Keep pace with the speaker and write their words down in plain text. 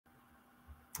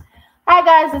Hi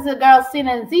guys, this is girl Xee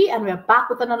and Cyn, and we're back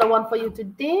with another one for you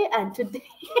today. And today,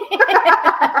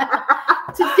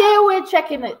 we're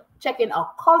checking our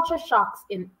culture shocks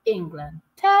in England.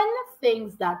 10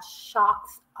 things that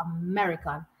shocks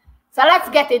American. So let's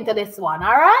get into this one.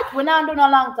 All right, we're not doing no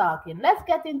long talking. Let's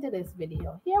get into this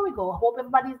video. Here we go. Hope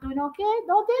everybody's doing okay.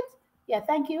 Don't it? Yeah,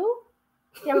 thank you.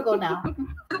 Here we go now.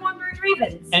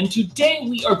 And today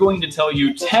we are going to tell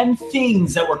you 10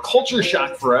 things that were culture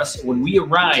shock for us when we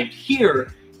arrived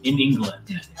here in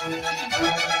England.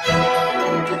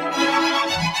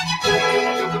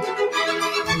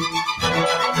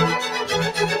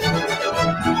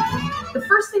 The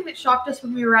first thing that shocked us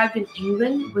when we arrived in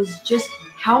England was just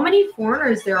how many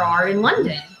foreigners there are in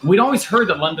London. We'd always heard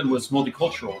that London was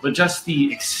multicultural, but just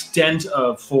the extent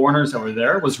of foreigners that were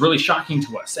there was really shocking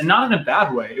to us. And not in a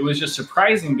bad way. It was just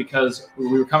surprising because we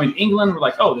were coming to England, we're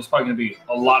like, oh, there's probably going to be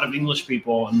a lot of English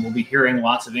people and we'll be hearing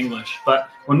lots of English. But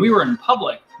when we were in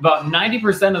public, about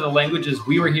 90% of the languages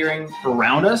we were hearing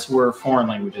around us were foreign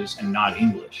languages and not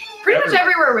English. Pretty much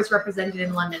everywhere was represented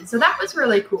in London, so that was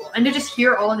really cool. And to just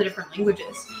hear all of the different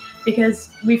languages,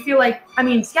 because we feel like, I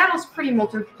mean, Seattle's pretty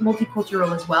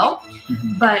multicultural as well,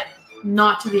 but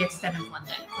not to the extent of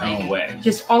London. Like, no way.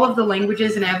 Just all of the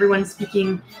languages and everyone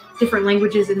speaking different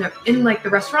languages in like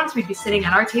the restaurants. We'd be sitting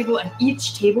at our table and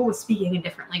each table was speaking a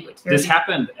different language. This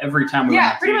happened every time we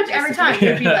went. Pretty much every time.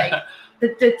 There'd be like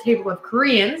the table of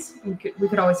Koreans. We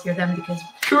could always hear them because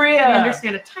we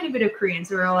understand a tiny bit of Korean.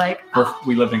 So we were like,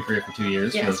 we lived in Korea for 2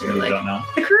 years. Yeah, for those so of you like, who don't know.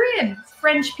 The Koreans,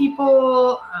 French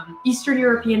people, Eastern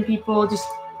European people, just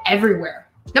everywhere.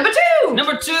 Number two.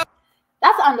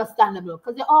 That's understandable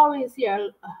because you always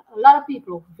hear a lot of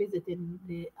people visiting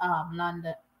the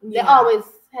London. They always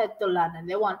head to London.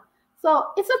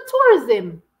 So it's a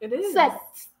tourism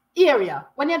area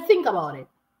when you think about it.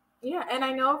 Yeah, and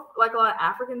I know like a lot of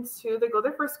Africans too, they go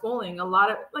there for schooling. A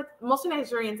lot of like mostly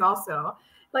Nigerians also.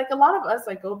 Like a lot of us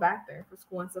like go back there for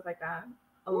school and stuff like that.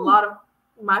 A lot of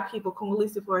my people,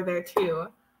 Congolese people, are there too.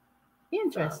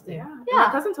 Interesting. So,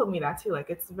 my cousin told me that too. Like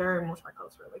it's very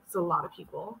multicultural. Like it's a lot of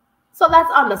people. So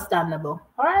that's understandable.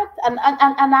 All right. And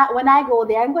when I go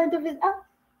there, I'm going to visit.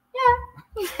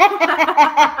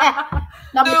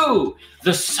 Two,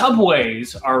 the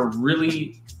subways are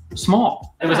really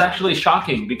small. It was actually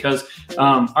shocking because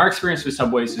our experience with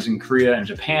subways is in Korea and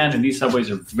Japan, and these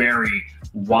subways are very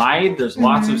wide. There's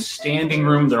lots of standing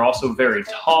room. They're also very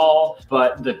tall,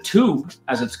 but the tube,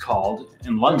 as it's called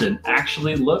in London,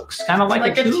 actually looks kind of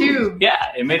like a tube.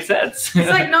 Yeah, it makes sense. It's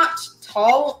like not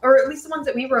tall, or at least the ones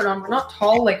that we rode on were not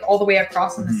tall, like all the way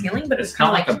across on the ceiling, but it's kind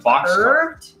of like a box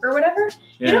curved or whatever.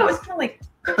 Yeah. You know, it's kind of like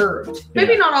curved.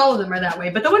 Maybe not all of them are that way,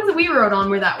 but the ones that we rode on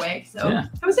were that way. So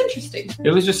it was interesting.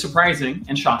 It was just surprising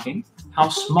and shocking how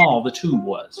small the tube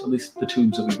was, at least the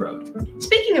tubes that we rode.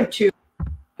 Speaking of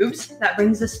tubes, that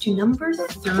brings us to number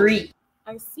 3.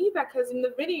 I see that because in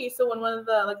the video you saw when one of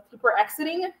the people are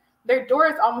exiting, their door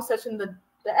is almost touching the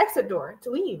exit door to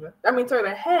leave. I mean, sorry,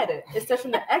 the head is touching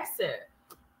the exit.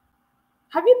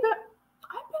 Have you been?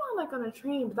 I've been on a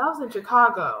train, but that was in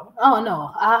Chicago. Oh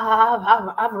no,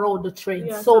 I've rode the train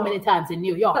so many times in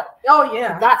New York. Oh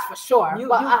yeah, that's for sure.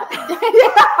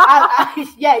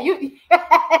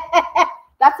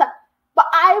 But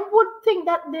I would think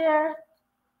that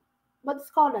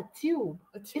what's called a tube.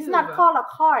 It's not called a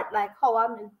cart, like how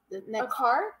I'm in the next. A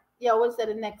cart? Yeah, what's the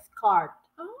next cart?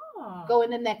 Oh. Go in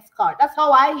the next cart. That's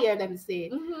how I hear them say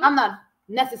it. I'm not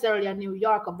necessarily a New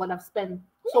Yorker, but I've spent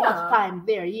so much time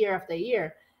there year after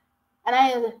year.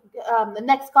 And the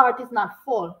next cart is not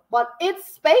full, but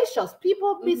it's spacious.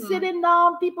 People be sitting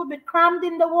down, people be crammed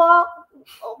in the wall.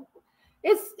 So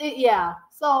if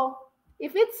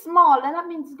it's small, then that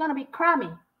means it's gonna be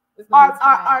crammy. Or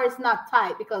it's not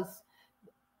tight, because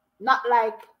not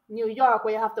like New York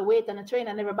where you have to wait on a train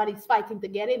and everybody's fighting to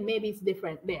get in. Maybe it's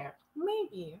different there.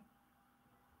 Maybe.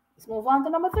 Let's move on to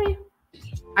number 3.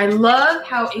 I love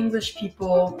how English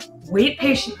people wait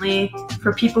patiently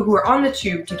for people who are on the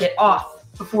tube to get off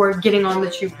before getting on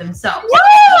the tube themselves.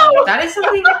 Woo! That is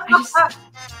something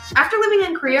after living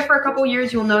in Korea for a couple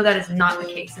years, you'll know that is not the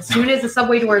case. As soon as the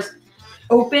subway doors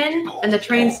open and the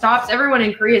train stops, everyone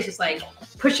in Korea is just like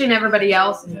pushing everybody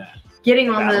else and getting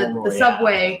on the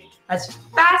subway as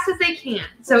fast as they can.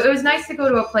 So it was nice to go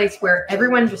to a place where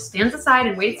everyone just stands aside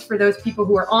and waits for those people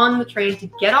who are on the train to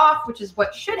get off, which is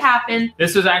what should happen.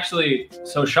 This was actually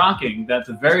so shocking that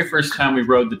the very first time we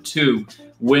rode the tube,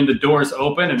 when the doors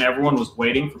opened and everyone was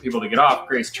waiting for people to get off,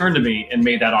 Grace turned to me and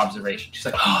made that observation. She's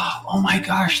like, oh my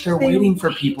gosh, they're waiting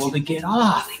for people to get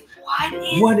off.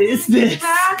 What is this?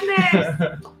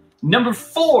 Madness. Number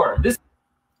 4. This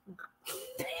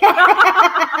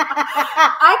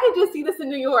I can just see this in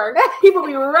New York. People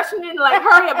be rushing in like,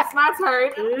 hurry up, it's my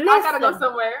turn. I gotta go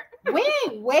somewhere. We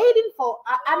ain't waiting for,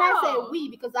 and I say we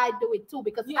because I do it too,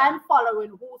 because I'm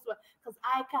following because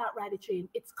I can't ride a train.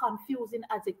 It's confusing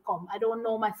as it comes. I don't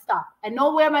know my stop. I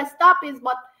know where my stop is,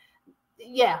 but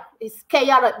yeah, it's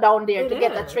chaotic down there to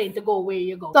get the train to go where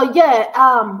you go. So yeah,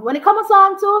 when it comes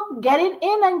on to getting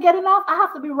in and getting off, I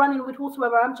have to be running with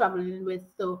whosoever I'm traveling with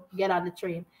to get on the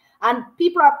train. And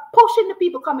people are pushing the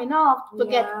people coming off to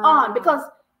get on, because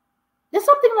there's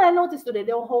something that I noticed today.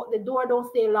 The door don't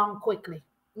stay long quickly.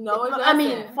 No, it doesn't. I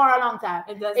mean, for a long time.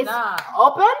 It does it's not.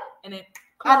 Open and it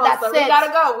closed. And that's so it. We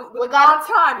gotta go. We got on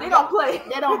time. They don't play.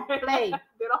 They don't play.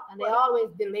 And they're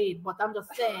always delayed. But I'm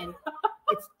just saying,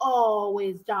 it's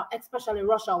always jam, especially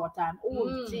rush hour time.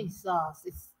 Oh Jesus!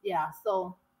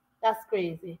 So that's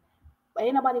crazy. But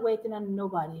ain't nobody waiting on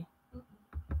nobody.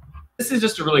 This is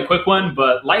just a really quick one,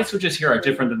 but light switches here are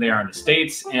different than they are in the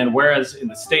States. And whereas in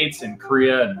the States and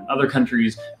Korea and other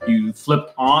countries, you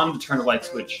flip on to turn the light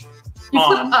switch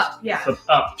on. Flip up, Flip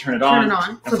up, turn it on.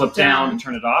 And flip down to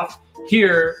turn it off.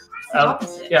 Here,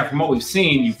 from what we've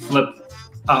seen, you flip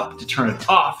up to turn it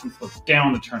off and flip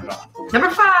down to turn it on. Number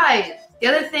 5, the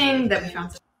other thing that we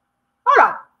found. Hold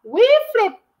on, we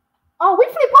flip up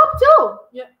too.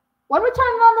 Yeah. When we turn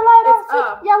on the light, it's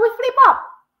up. Yeah, we flip up.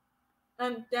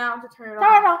 And down to turn it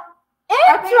on.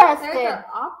 Interesting.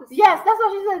 Yes, that's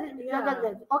what she said.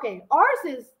 Yeah. Okay, ours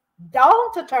is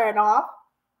down to turn off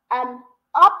and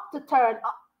up to turn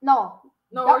up. No,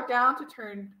 we're down to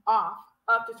turn off,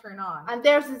 up to turn on. And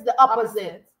theirs is the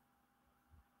opposite.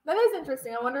 That is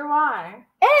interesting. I wonder why.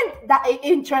 And that is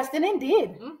interesting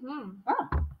indeed.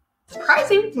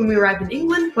 Surprising when we arrived in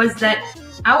England was that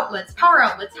power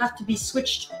outlets have to be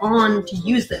switched on to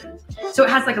use them. So it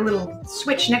has like a little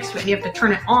switch next to it and you have to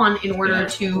turn it on in order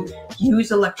to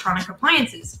use electronic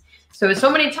appliances.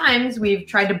 So many times we've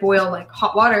tried to boil like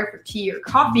hot water for tea or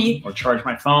coffee. Or charge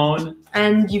my phone.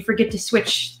 And you forget to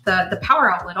switch the power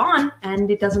outlet on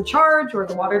and it doesn't charge or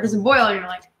the water doesn't boil and you're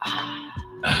like, I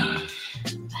kind of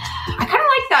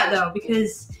like that though,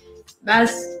 because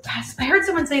as I heard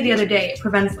someone say the other day, it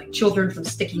prevents like children from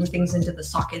sticking things into the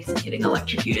sockets and getting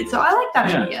electrocuted. So I like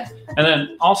that idea. And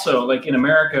then also, like in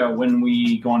America, when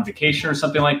we go on vacation or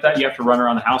something like that, you have to run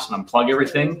around the house and unplug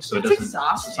everything, so it's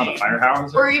not a fire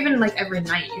hazard. Or even like every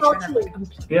night, you try to like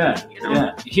unplug it, you know?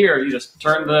 Yeah. Here, you just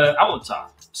turn the outlets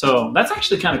off. So that's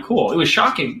actually kind of cool. It was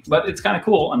shocking, but it's kind of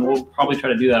cool, and we'll probably try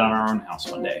to do that on our own house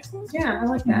one day. Yeah, I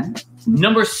like that.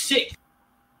 Number 6.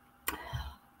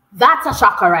 That's a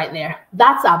shocker right there.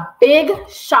 That's a big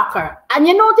shocker. And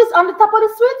you notice on the top of the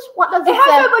switch, what does it say? It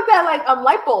has like that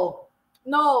light bulb.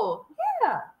 No.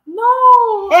 Yeah.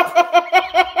 No. It's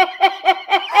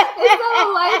not a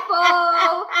light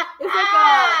bulb. It's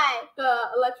like the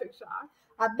electric shock.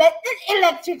 I bet it's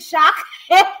electric shock.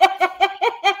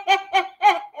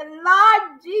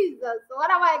 Lord Jesus, what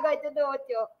am I going to do with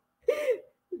you?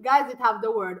 Guys, it have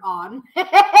the word on. No! There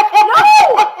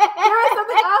is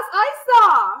something else I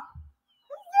saw.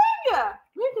 Yeah.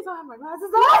 Maybe because I have my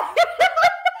glasses on.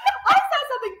 I saw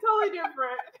something totally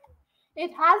different.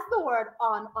 It has the word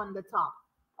on the top,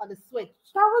 on the switch.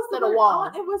 That was the wall.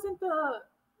 On. It wasn't the...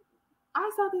 I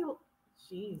saw the...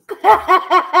 Jeez.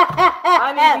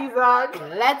 I need these on.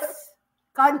 Let's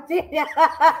continue.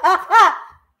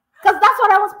 Because that's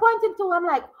what I was pointing to. I'm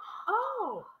like,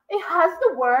 oh, it has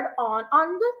the word on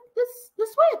the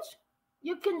switch.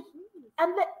 You can,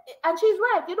 and she's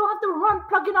right. You don't have to run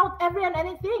plugging out every and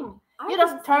anything. You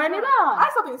just turn it on. I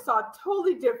saw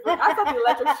totally different. I saw the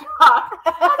electric shock.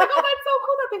 I was like, oh, that's so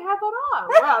cool that they have that on.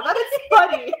 Wow, that is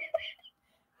funny.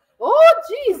 Oh,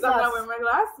 Jesus. I'm not wearing my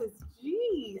glasses.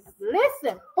 Jeez.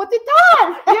 Listen, put it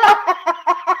on. Yeah.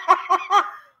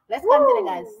 Let's continue,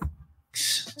 guys.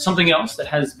 Something else that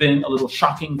has been a little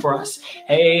shocking for us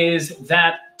is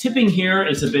that tipping here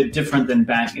is a bit different than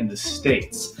back in the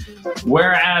States.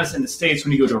 Whereas in the States,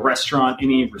 when you go to a restaurant,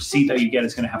 any receipt that you get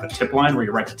is going to have a tip line where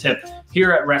you write the tip.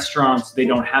 Here at restaurants, they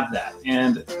don't have that.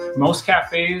 And most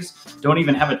cafes don't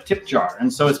even have a tip jar.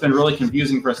 And so it's been really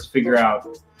confusing for us to figure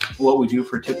out what we do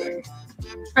for tipping.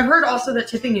 I've heard also that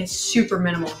tipping is super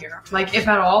minimal here. Like, if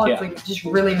at all, it's like just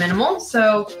really minimal.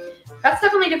 So that's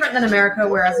definitely different than America,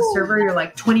 where as a server, you're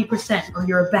like 20% or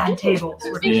you're a bad table.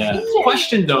 Sort of. Yeah.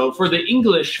 Question though, for the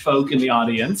English folk in the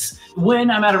audience,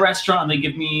 when I'm at a restaurant and they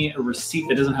give me a receipt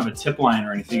that doesn't have a tip line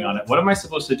or anything on it, what am I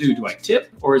supposed to do? Do I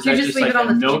tip? Or is that just like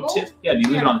a no tip? Yeah, do you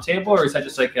leave it on the table? Or is that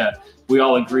just like we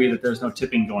all agree that there's no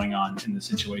tipping going on in this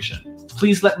situation?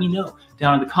 Please let me know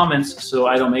down in the comments so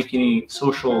I don't make any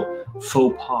social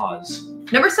faux pas.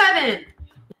 Number 7.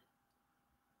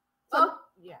 Oh,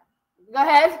 yeah. Go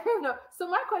ahead. No. So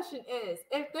my question is,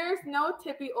 if there's no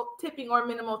tipping or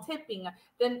minimal tipping,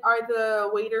 then are the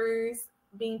waiters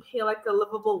being paid like a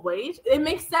livable wage? It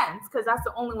makes sense because that's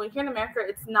the only way. Here in America,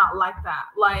 it's not like that.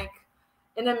 Like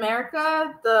in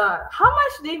America, how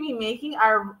much they be making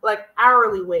are like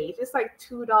hourly wage. It's like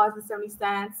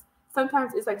 $2.70.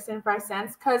 Sometimes it's like 75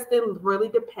 cents because they really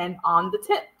depend on the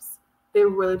tips. They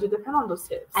really do depend on those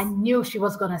tips. I knew she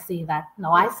was gonna say that.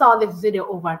 No, I saw this video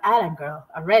over an Island Girl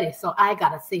already, so I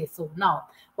gotta say so now.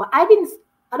 Well, I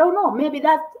don't know, maybe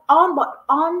that on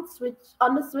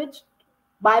the switch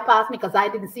bypassed me because I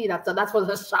didn't see that. So that was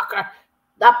a shocker,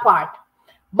 that part.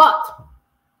 But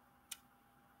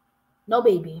no,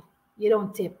 baby, you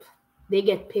don't tip. They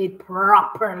get paid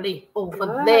properly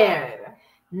over there.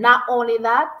 Not only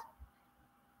that,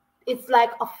 it's like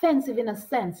offensive in a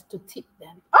sense to tip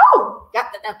them. Oh,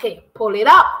 okay, pull it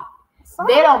up.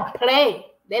 Sorry. They don't play.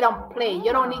 They don't play.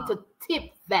 You don't need to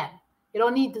tip them. You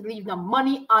don't need to leave the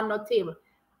money on the table.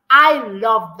 I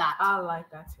love that. I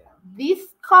like that too.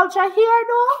 This culture here,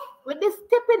 though, with this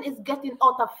tipping, is getting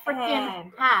out of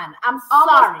freaking hand. I'm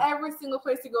sorry. Almost every single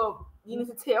place you go, you need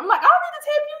to tip. I'm like, I don't need to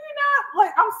tip you. You're not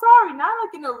like, I'm sorry, not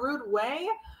like in a rude way,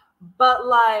 but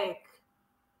like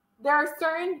there are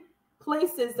certain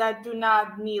places that do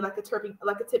not need like a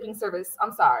tipping service.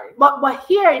 I'm sorry, but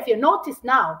here, if you notice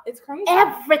now, it's crazy.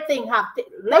 Everything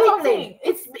lately.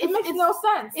 It makes no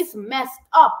sense. It's messed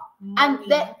up, and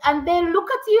Money. they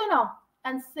look at you now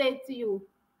and say to you,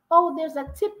 "Oh, there's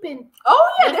a tipping." Oh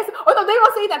yeah, no, they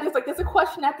don't say that. There's a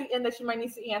question at the end that you might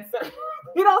need to answer.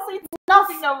 You don't say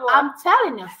nothing no more. I'm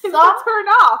telling you, It's turn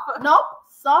off. Nope,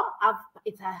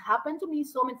 it has happened to me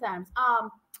so many times.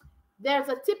 There's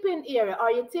a tipping area.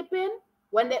 Are you tipping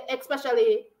when they,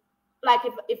 especially like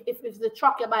if the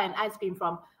truck you're buying ice cream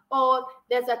from, or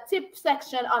there's a tip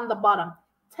section on the bottom?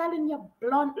 Telling you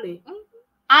bluntly,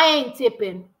 I ain't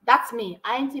tipping. That's me.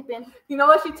 I ain't tipping. You know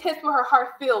what? She tips where her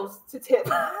heart feels to tip.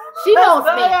 She knows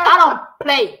me. I don't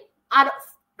play.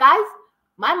 Guys,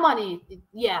 my money.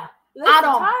 Yeah, Listen, I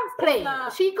don't play.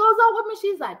 She goes out with me.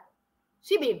 She's like,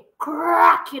 she be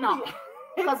cracking up.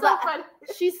 Because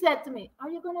she said to me, "Are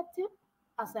you gonna tip?"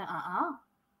 I said,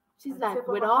 She's like,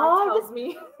 with all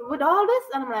this,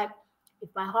 and I'm like, if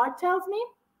my heart tells me,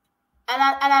 and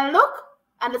I look,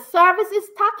 and the service is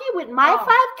tacky with my 5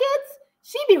 kids,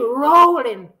 she be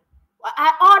rolling.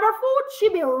 I order food, she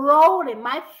be rolling.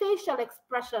 My facial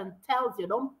expression tells you,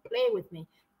 don't play with me.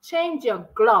 Change your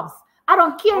gloves. I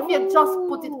don't care if you just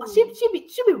put it.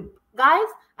 She be guys.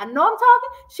 I know I'm talking.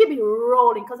 She be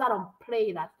rolling because I don't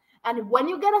play that. And when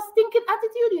you get a stinking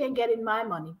attitude, you ain't getting my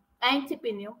money. I ain't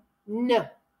tipping you. No.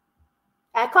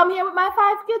 I come here with my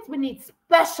 5 kids. We need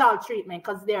special treatment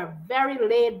because they're very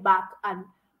laid back and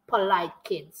polite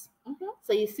kids.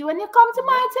 So you see, when you come to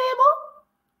my table,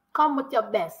 come with your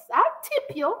best. I'll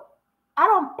tip you. I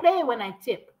don't play when I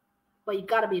tip. But you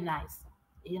got to be nice.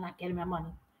 You're not getting my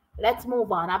money. Let's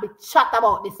move on. I'll be chat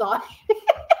about this all.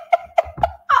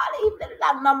 I'll leave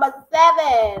the number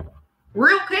 7.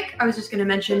 Real quick, I was just going to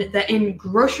mention that in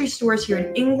grocery stores here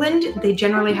in England, they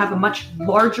generally have a much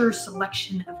larger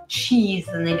selection of cheese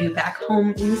than they do back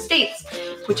home in the States,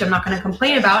 which I'm not going to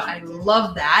complain about. I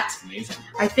love that. Amazing.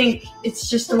 I think it's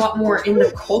just a lot more in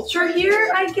the culture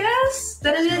here, I guess,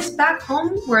 than it is back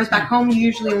home. Whereas back home, you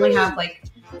usually only have like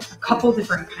a couple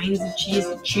different kinds of cheese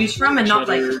to choose from, and not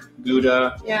Cheddar, like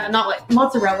Gouda, not like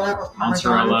mozzarella or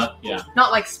Parmesan. mozzarella, yeah.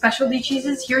 Not like specialty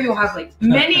cheeses. Here you'll have like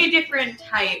many different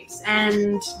types,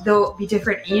 and they'll be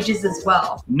different ages as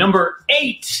well. Number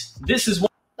 8. This is one.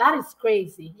 That is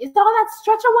crazy. You saw that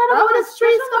stretcher went over the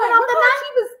streets coming up the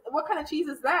night? What kind of cheese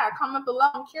is that? Comment below.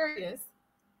 I'm curious.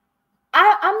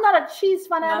 I'm not a cheese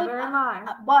fanatic. Neither am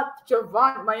I. But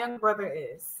Javon, my young brother,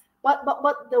 is. But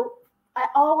I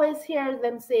always hear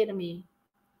them say to me,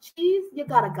 cheese, you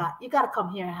gotta come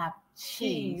here and have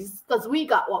cheese. Because we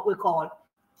got what we call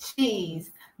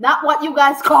cheese. Not what you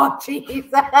guys call cheese.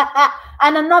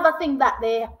 And another thing that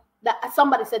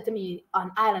somebody said to me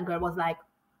on Island Girl was like,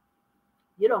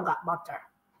 you don't got butter.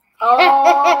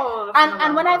 Oh.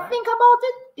 and when I think about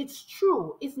it, it's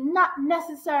true. It's not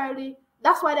necessarily,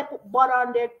 that's why they put butter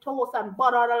on their toast and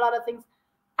butter on a lot of things.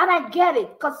 And I get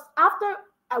it, because after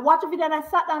I watched a video and I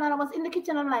sat down and I was in the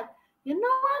kitchen, I'm like, you know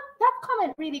what? That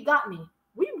comment really got me.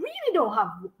 We really don't have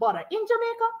butter. In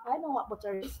Jamaica, I know what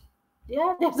butter is.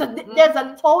 Yeah, there's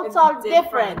a total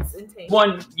difference. in taste.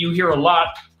 One you hear a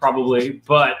lot probably,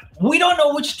 but we don't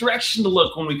know which direction to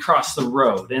look when we cross the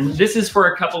road. And this is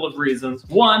for a couple of reasons.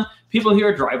 One, people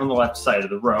here drive on the left side of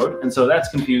the road, and so that's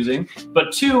confusing.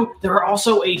 But two, there are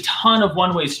also a ton of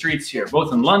one-way streets here,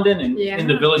 both in London and in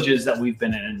the villages that we've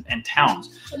been in and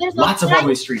towns. Lots of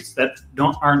one-way streets that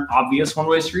aren't obvious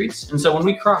one-way streets. And so when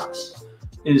we cross,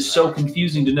 it is so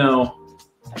confusing to know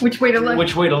which way to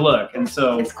look. And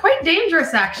so it's quite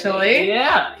dangerous, actually.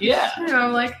 Yeah. You know,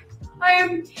 like, I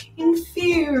am in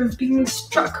fear of being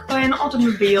struck by an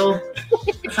automobile.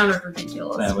 That sounded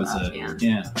ridiculous. That was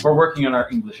yeah. We're working on our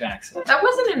English accent. That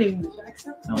wasn't an English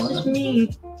accent. That was just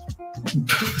me.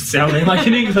 Sounding like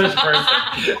an English person.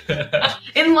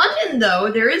 In London,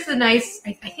 though, there is a nice,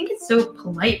 I think it's so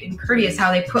polite and courteous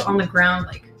how they put on the ground,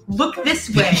 like, look this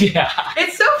way. Yeah.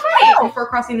 It's so funny. Before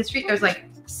crossing the street, there's like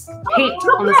paint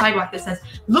on the sidewalk that says,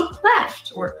 look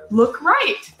left, or look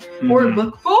right, or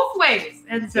look both ways.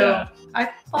 And so I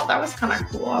thought that was kind of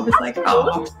cool. I was like,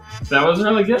 oh. That was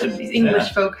really good. These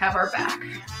English folk have our back.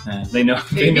 They know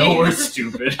we're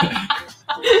stupid.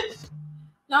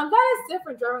 Now that is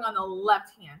different driving on the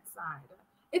left-hand side.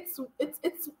 It's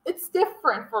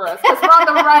different for us because we're on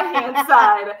the right-hand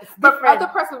side. But other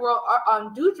parts of the world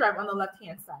do drive on the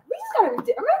left-hand side. We just gotta be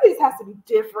different. Maybe this has to be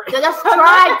different. They just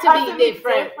try to be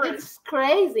different. It's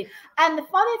crazy. And the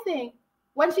funny thing,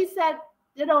 when she said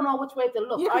they don't know which way to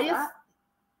look, it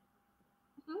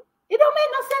don't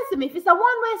make no sense to me. If it's a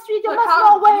one-way street, you must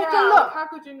know where to look. How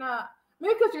could you not?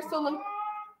 Maybe because you're still looking.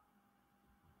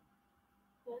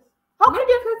 How could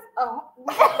you?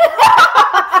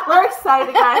 We're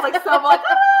excited, guys. Like so much.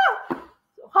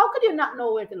 How could you not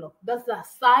know where to look? Does the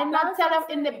sign not tell us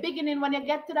in the beginning when you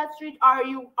get to that street? Are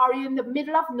you in the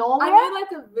middle of nowhere? I mean,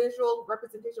 like a visual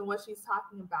representation of what she's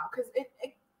talking about, because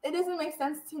it doesn't make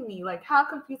sense to me. Like, how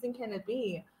confusing can it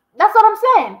be? That's what I'm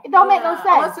saying. It don't make no sense.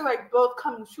 Unless you're like both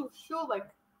come shoot, like.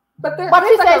 But she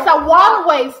says it's a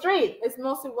one-way street. It's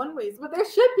mostly one ways, but there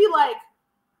should be like,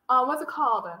 what's it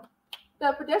called?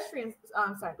 The pedestrian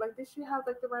side, like they should have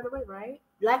like the right of way, right?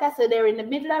 Like I said, they're in the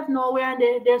middle of nowhere, and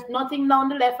there's nothing down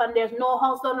the left, and there's no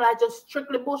house on the right, just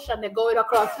strictly bush, and they're going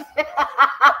across. It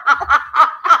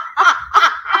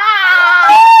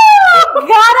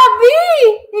gotta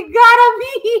be,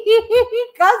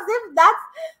 because if that's,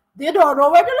 they don't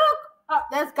know where to look.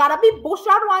 There's gotta be bush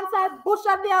on one side, bush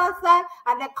on the other side,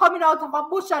 and they're coming out of a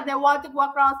bush and they want to go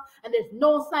across, and there's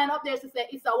no sign up there to say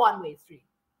it's a one-way street.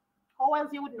 How else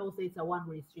you would know say it's a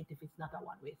one-way street if it's not a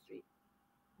one-way street?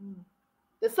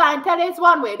 The sign tells you it's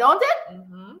one way, don't it?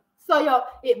 So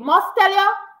it must tell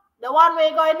you the one way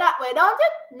going that way, don't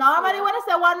it? Normally when it's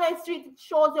a one-way street, it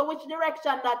shows you which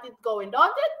direction that it's going,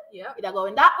 don't it? Yeah. Either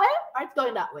going that way or it's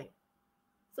going that way.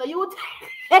 So you would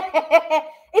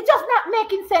it's just not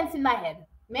making sense in my head.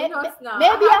 No, it's not.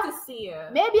 Maybe I have to see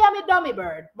it. Maybe I'm a dummy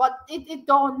bird, but it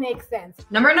don't make sense.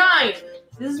 Number 9.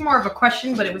 This is more of a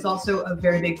question, but it was also a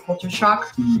very big culture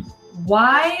shock.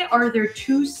 Why are there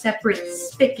 2 separate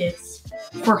spigots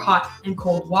for hot and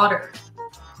cold water?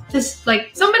 This,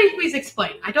 like, somebody please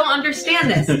explain. I don't understand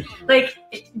this. Like,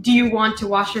 do you want to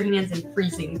wash your hands in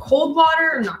freezing cold water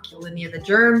or not kill any of the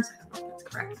germs? I don't know if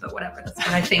that's correct, but whatever. That's what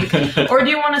I think. Or do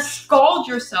you want to scald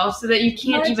yourself so that you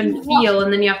can't even feel,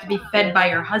 and then you have to be fed by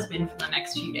your husband for the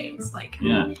next few days? Like,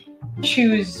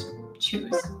 choose.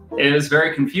 It is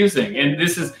very confusing, and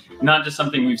this is not just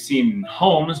something we've seen in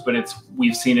homes, but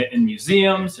we've seen it in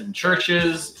museums, in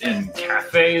churches, in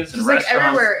cafes, and restaurants. Like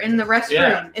everywhere in the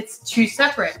restroom. It's 2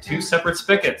 separate. 2 separate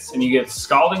spigots, and you get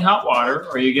scalding hot water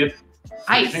or you get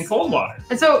freezing cold water.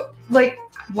 And so, like,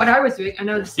 what I was doing, I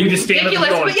know this is ridiculous,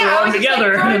 but yeah, I was just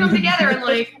like throwing them together and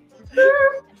like.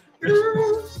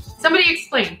 Somebody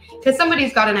explain, because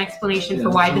somebody's got an explanation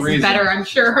for why this is better, I'm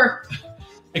sure.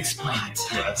 Explain it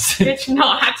to us. It's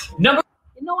not. You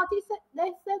know what he said?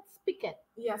 They said spigot.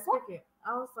 Yeah, spigot.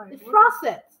 I was like, it's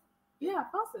faucets. Yeah,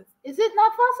 faucets. Is it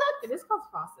not faucets? It is called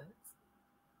faucets.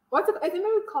 What's it? I think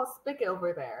maybe it's called spigot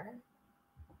over there.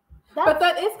 But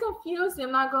that is confusing.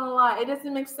 I'm not gonna lie. It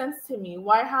doesn't make sense to me.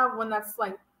 Why have one that's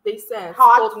like they said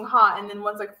scalding hot, and then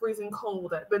one's like freezing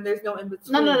cold, but there's no in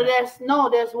between? No.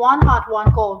 There's one hot,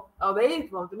 one cold. Oh, maybe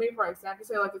for exactly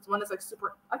say like it's one that's like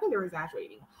super. I think they're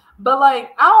exaggerating. But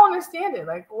like, I don't understand it.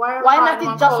 Like, why not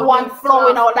it just one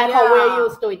flowing out like how we're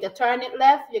used to it? You turn it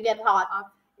left, you get hot,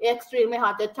 extremely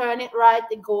hot. You turn it right,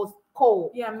 it goes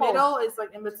cold. Yeah, middle is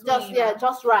like in between.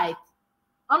 Just right.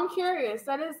 I'm curious.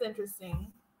 That is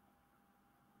interesting.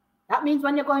 That means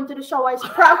when you're going to the shower, it's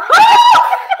proper.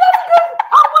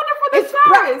 I wonder for the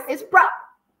showers. It's proper.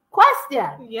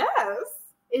 Question. Yes.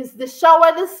 Is the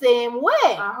shower the same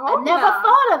way? I never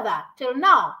thought of that till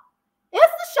now. Is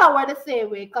the shower the same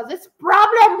way? Because it's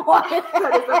problem boy.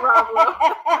 That is a problem.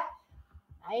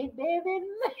 Hey, baby.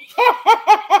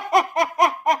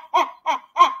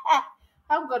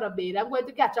 I'm gonna bathe. I'm going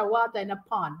to catch a water in a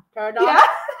pond. Turn on. Yeah.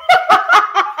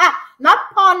 Not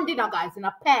pond, you know, guys, in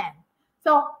a pan.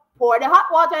 So pour the hot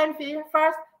water in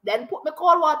first, then put the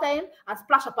cold water in and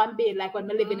splash up and bathe like when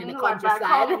we're living in the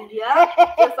countryside. Yeah,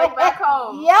 just like back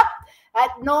home. Yep.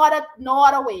 No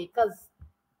other way, because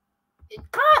it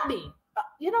can't be.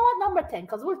 You know what? Number 10,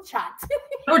 because we'll chat.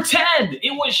 Number 10,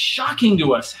 it was shocking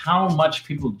to us how much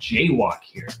people jaywalk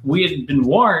here. We had been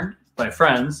warned by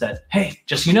friends that, hey,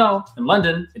 just so you know, in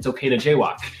London, it's okay to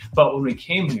jaywalk. But when we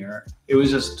came here, it was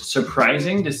just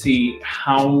surprising to see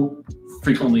how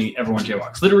frequently everyone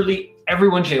jaywalks. Literally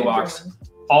everyone jaywalks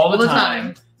all the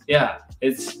time. Yeah,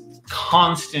 it's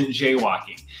constant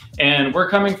jaywalking. And we're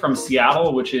coming from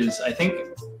Seattle, which is, I think,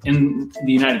 in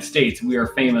the United States, we are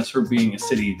famous for being a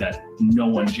city that no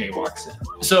one jaywalks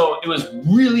in. So it was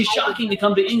really shocking to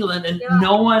come to England and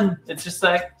no one, it's just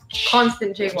like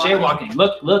constant jaywalking.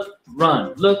 Look,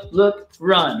 run. Look,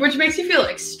 run. Which makes you feel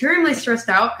extremely stressed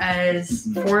out as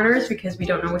foreigners because we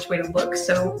don't know which way to look.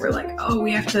 So we're like, oh,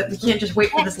 we can't just wait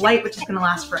for this light, which is going to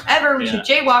last forever. We should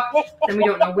jaywalk. Then we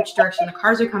don't know which direction the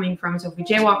cars are coming from. So if we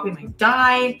jaywalk, we might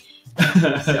die.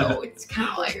 So it's kind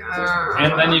of like,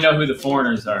 and then you know who the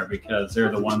foreigners are because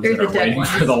they're the ones that are waiting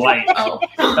for the light.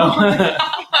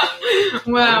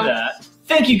 Wow.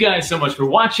 Thank you guys so much for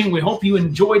watching. We hope you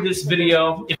enjoyed this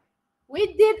video.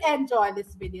 We did enjoy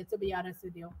this video, to be honest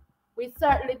with you. We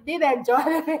certainly did enjoy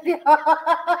the video.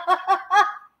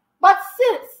 But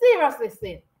seriously,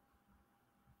 Cyn,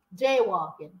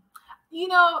 jaywalking. You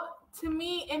know, to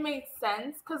me, it makes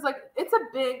sense because, like, it's a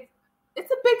big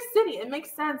city. It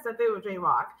makes sense that they would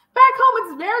jaywalk. Back home,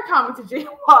 it's very common to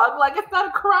jaywalk. Like, it's not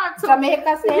a crime to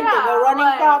Jamaica, same thing. We're running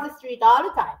across the street all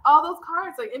the time. All those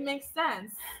cars, like, it makes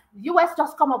sense. US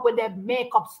just come up with their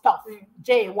makeup stuff.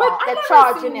 Jaywalk. But I've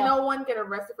never seen no one get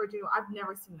arrested for jaywalk. I've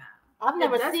never seen that. I've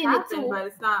never seen it too. But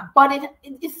it's not. But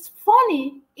it's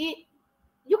funny.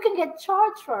 You can get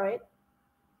charged for it.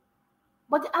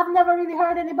 But I've never really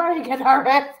heard anybody get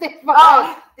arrested for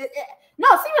it.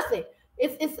 No, seriously.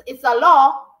 It's a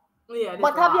law. Yeah.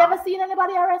 But have you ever seen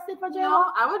anybody arrested for jaywalk?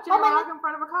 No, I would jaywalk in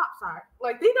front of a cop. Sorry.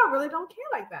 Like, they really don't care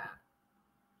like that.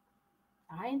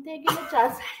 I ain't taking a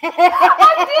chance.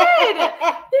 I did.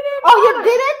 Oh, you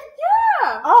did it?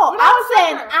 Yeah. Oh, I'm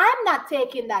saying I'm not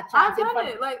taking that chance. I've done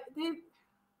it. Like it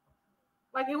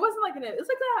wasn't like it was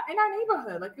like that in our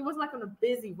neighborhood. Like, it wasn't like on a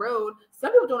busy road.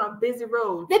 Some people do it on busy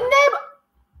roads. The neighbor.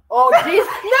 Oh, jeez.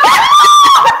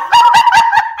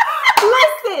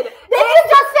 Listen, they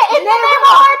just say in the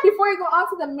neighborhood before you go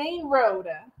onto the main road.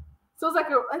 So it's like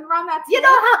around that. You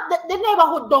don't have the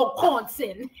neighborhood don't count,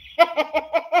 Cyn. Hey,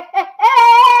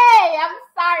 I'm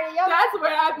sorry. That's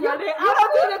where I've done it. I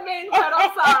don't do the main road. I'm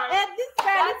sorry.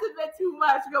 That's a bit too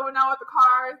much going on with the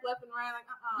cars left and right. Like,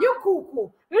 You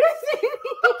cool. The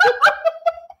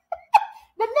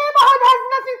neighborhood has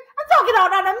nothing. I'm talking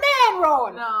out on the main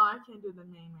road. No, I can't do the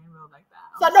main road like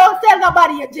that. So don't tell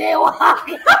nobody you're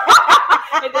jaywalking.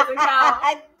 It doesn't count.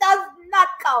 It does not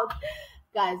count.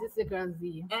 Guys, it's your girl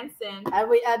Xee and Cyn. And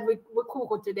we're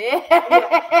cool today.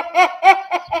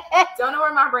 Don't know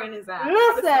where my brain is at.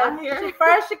 Listen,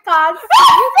 first she can't see.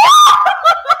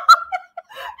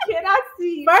 Cannot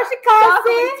see. First she can't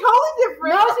see. Totally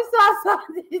different. Now she saw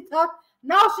something.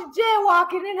 Now she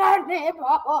jaywalking in her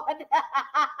neighborhood.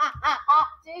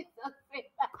 Jesus.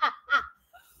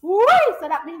 Woo! So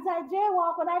that means I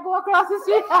jaywalk when I go across the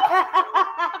street. All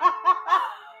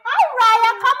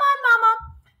right, come on, mama.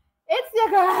 It's your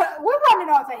girl. We're running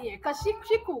out of here because she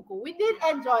cool. We did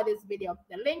enjoy this video.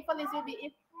 The link for this will be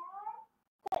in.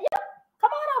 Yep,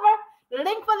 come on over. The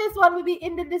link for this one will be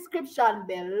in the description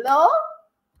below.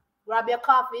 Grab your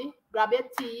coffee, grab your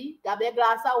tea, grab your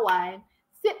glass of wine.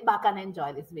 Sit back and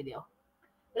enjoy this video.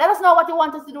 Let us know what you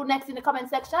want us to do next in the comment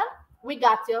section. We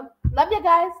got you. Love you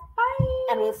guys.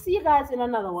 Bye. And we'll see you guys in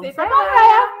another one. Say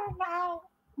bye. Bye.